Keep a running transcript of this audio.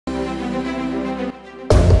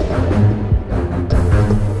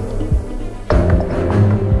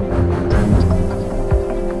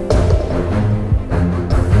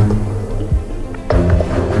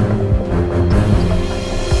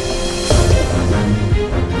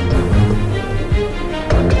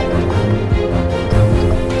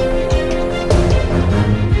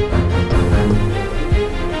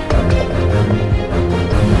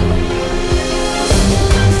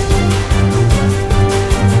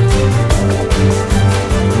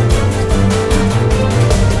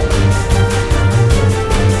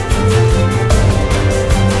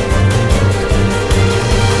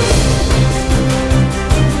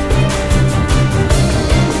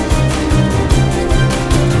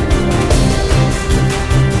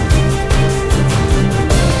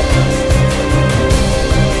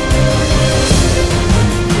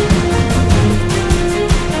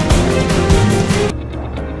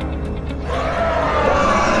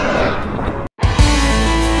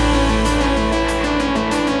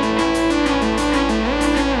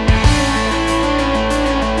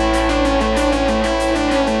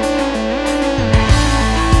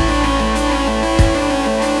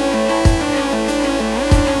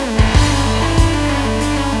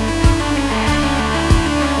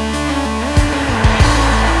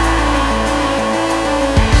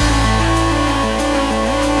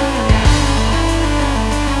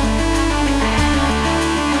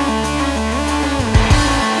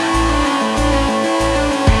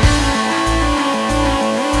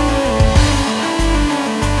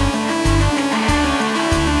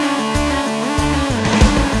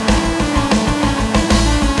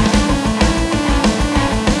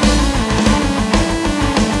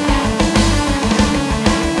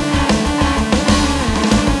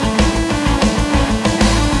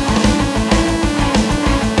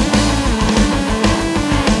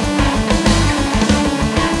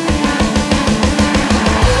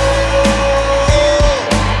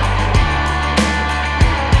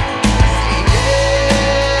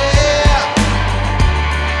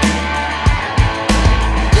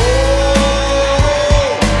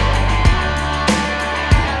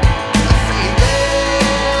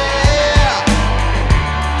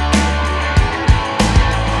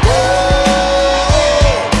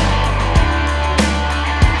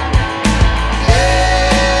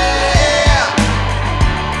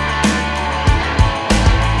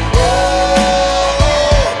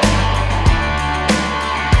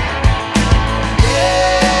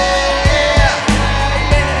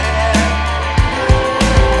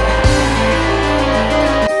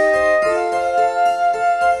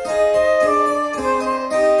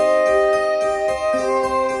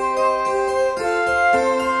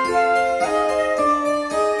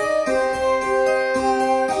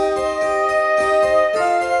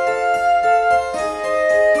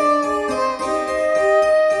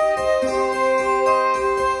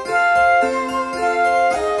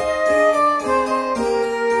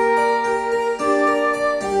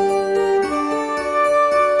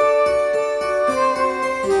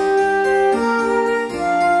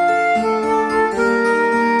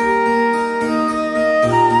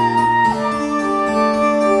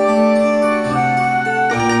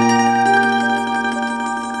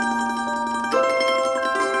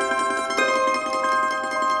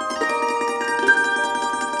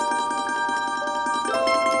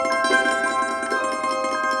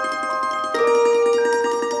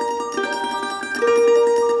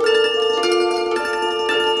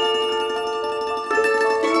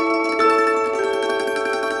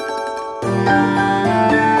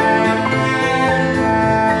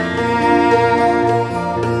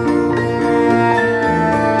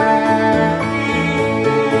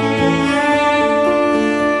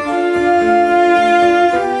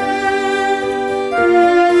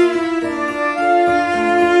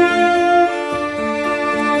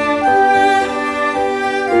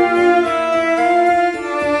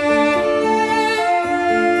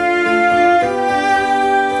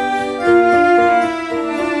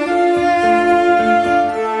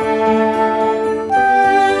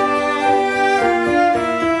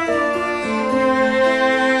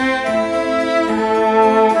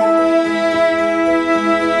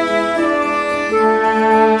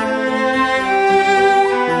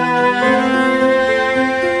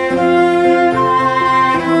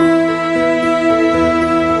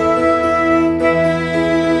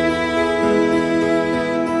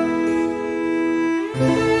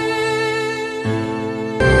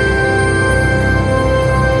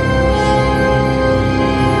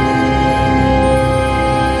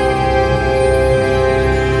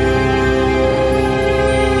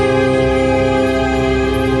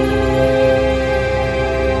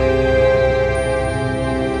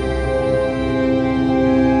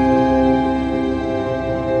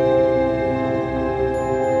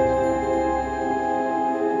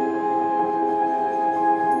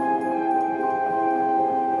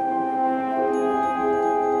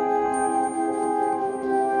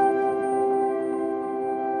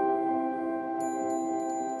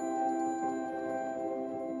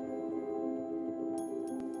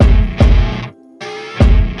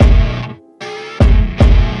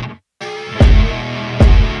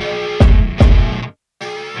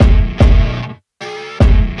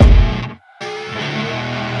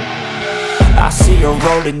her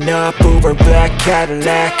rolling up, Uber black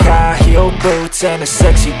Cadillac, high heel boots and a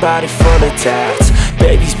sexy body full of tats.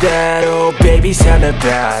 Baby's bad, oh baby's hella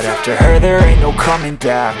bad. After her there ain't no coming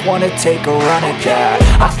back. Wanna take a run at that.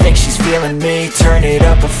 I think she's feeling me, turn it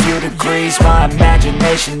up a few degrees. My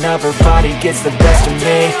imagination of her body gets the best of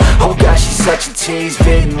me. Oh gosh, she's such a tease,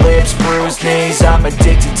 bitten lips, bruised knees. I'm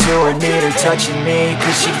addicted to her, need her touching me.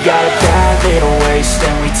 Cause she got a bad little waist,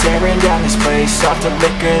 and we tearing down this place. Off the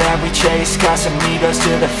liquor that we chase, Casamigos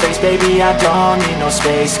to the face. Baby, I don't need no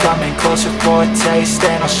space. Coming closer for a taste,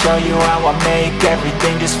 and I'll show you how I make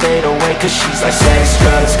everything just fade away. Cause she's like sex,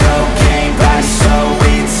 drugs, cocaine, body so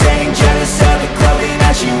insane. Jealous of the clothing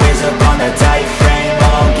that she wears up on that tight frame.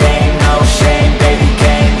 All game, no shame, baby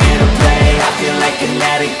came here to play. I feel like an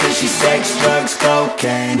addict cause she's sex, drugs,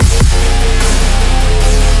 cocaine.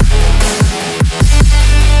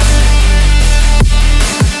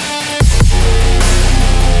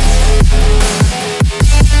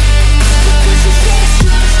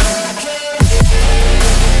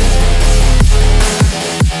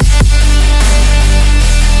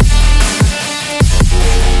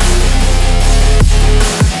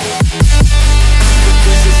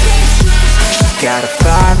 Got a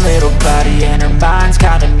fine little body and her mind's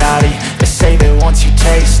kinda naughty. They say that once you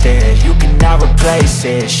taste it, you cannot replace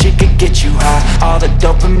it. She could get you high, all the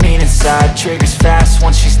dopamine inside triggers fast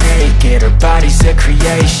once she's naked. Her body's a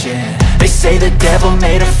creation. They say the devil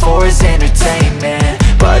made her for his entertainment,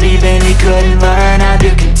 but even he couldn't learn how to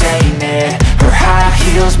contain it. Her high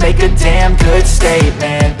heels make a damn good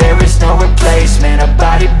statement. There is no replacement, a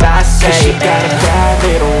body by Satan. Cause she got a bad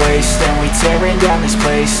little waist, and we tearing down this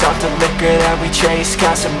place. Off the liquor that we chase,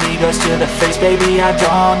 Casamigos to the face. Baby, I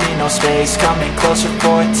don't need no space. Coming closer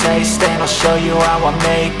for a taste, and I'll show you how I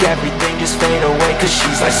make everything just fade away. Cause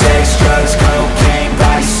she's like sex, drugs, cocaine,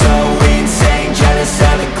 body so insane. Jealous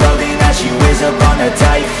of the clothing that she wears up on a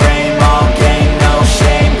tight frame. All game, no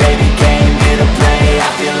shame, baby came here to play. I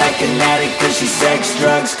feel like an addict cause she's sex,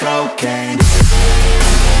 drugs, cocaine.